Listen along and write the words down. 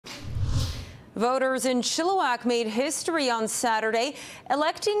Voters in Chilliwack made history on Saturday,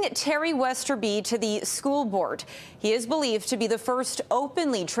 electing Terry Westerby to the school board. He is believed to be the first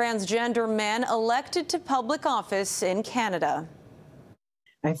openly transgender man elected to public office in Canada.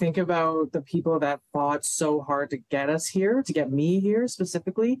 I think about the people that fought so hard to get us here, to get me here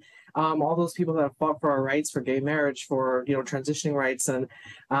specifically. All those people that have fought for our rights, for gay marriage, for transitioning rights, and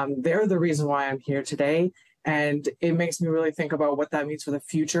they're the reason why I'm here today. And it makes me really think about what that means for the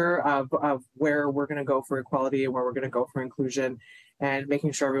future of where we're going to go for equality and where we're going to go for inclusion, and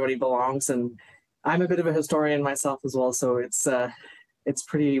making sure everybody belongs. And I'm a bit of a historian myself as well, so it's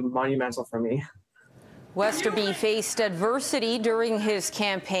pretty monumental for me. Westerby faced adversity during his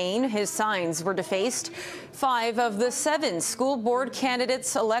campaign. His signs were defaced. 5 of the 7 school board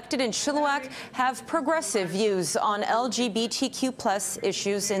candidates elected in Chilliwack have progressive views on LGBTQ+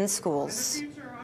 issues in schools.